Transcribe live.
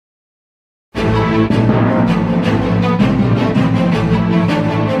Good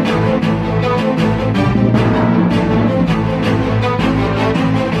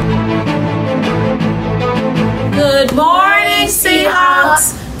morning,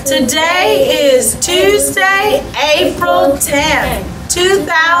 Seahawks. Today is Tuesday, April 10th,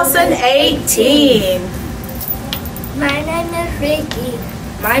 2018. My name is Ricky.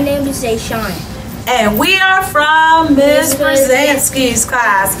 My name is Zayshawn. And we are from Ms. Brzezinski's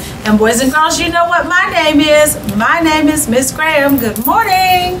class. And boys and girls, you know what my name is. My name is Miss Graham. Good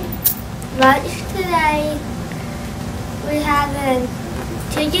morning. Lunch today, we have a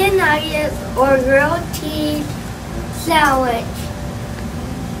chicken nuggets or grilled cheese sandwich,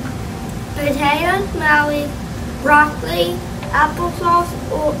 potatoes, melon, broccoli, applesauce,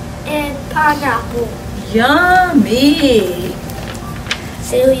 and pineapple. Yummy.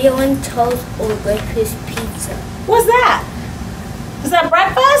 Cereal and toast or breakfast pizza. What's that? Is that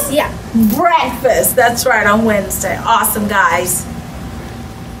breakfast? Yeah. Breakfast. That's right, on Wednesday. Awesome, guys.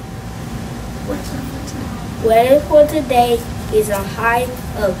 Weather for today is a high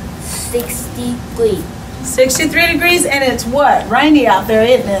of 60 degrees. 63 degrees, and it's what? Rainy out there,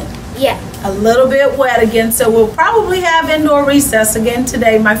 isn't it? Yeah. A little bit wet again, so we'll probably have indoor recess again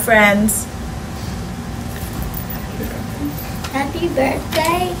today, my friends. Happy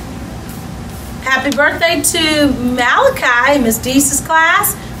birthday. Happy birthday to Malachi in Miss Deese's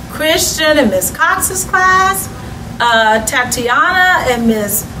class, Christian in Miss Cox's class, Tatiana in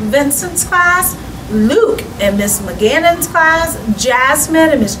Miss Vincent's class, Luke in Miss McGannon's class,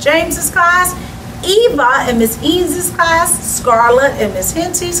 Jasmine in Miss James's class, Eva in Miss Eans's class, Scarlett in Miss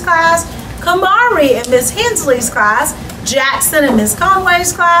Hensey's class, Kamari in Miss Hensley's class, Jackson in Miss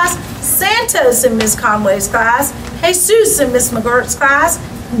Conway's class, Santos in Miss Conway's class, Jesus in Miss McGirt's class,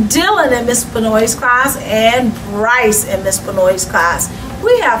 Dylan in Miss Benoit's class, and Bryce in Miss Benoit's class.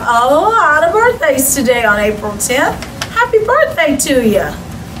 We have a lot of birthdays today on April 10th. Happy birthday to you.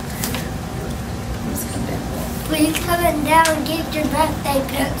 Please come down and get your birthday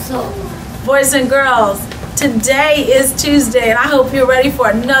pencil. Boys and girls, today is Tuesday, and I hope you're ready for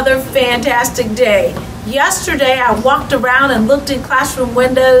another fantastic day. Yesterday, I walked around and looked in classroom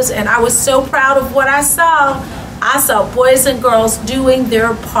windows, and I was so proud of what I saw. I saw boys and girls doing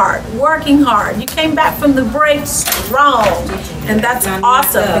their part, working hard. You came back from the break strong, and that's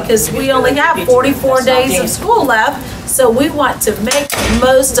awesome because we only have 44 days of school left, so we want to make the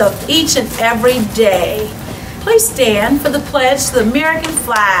most of each and every day. Please stand for the pledge to the American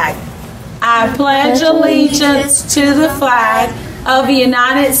flag. I pledge allegiance to the flag of the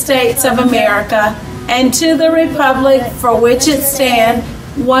United States of America and to the republic for which it stands,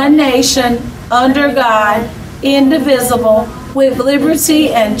 one nation, under God, indivisible, with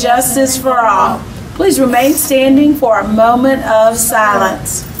liberty and justice for all. Please remain standing for a moment of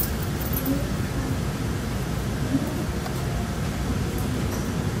silence.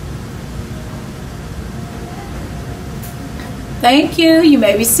 Thank you. You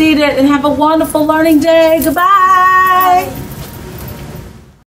may be seated and have a wonderful learning day. Goodbye.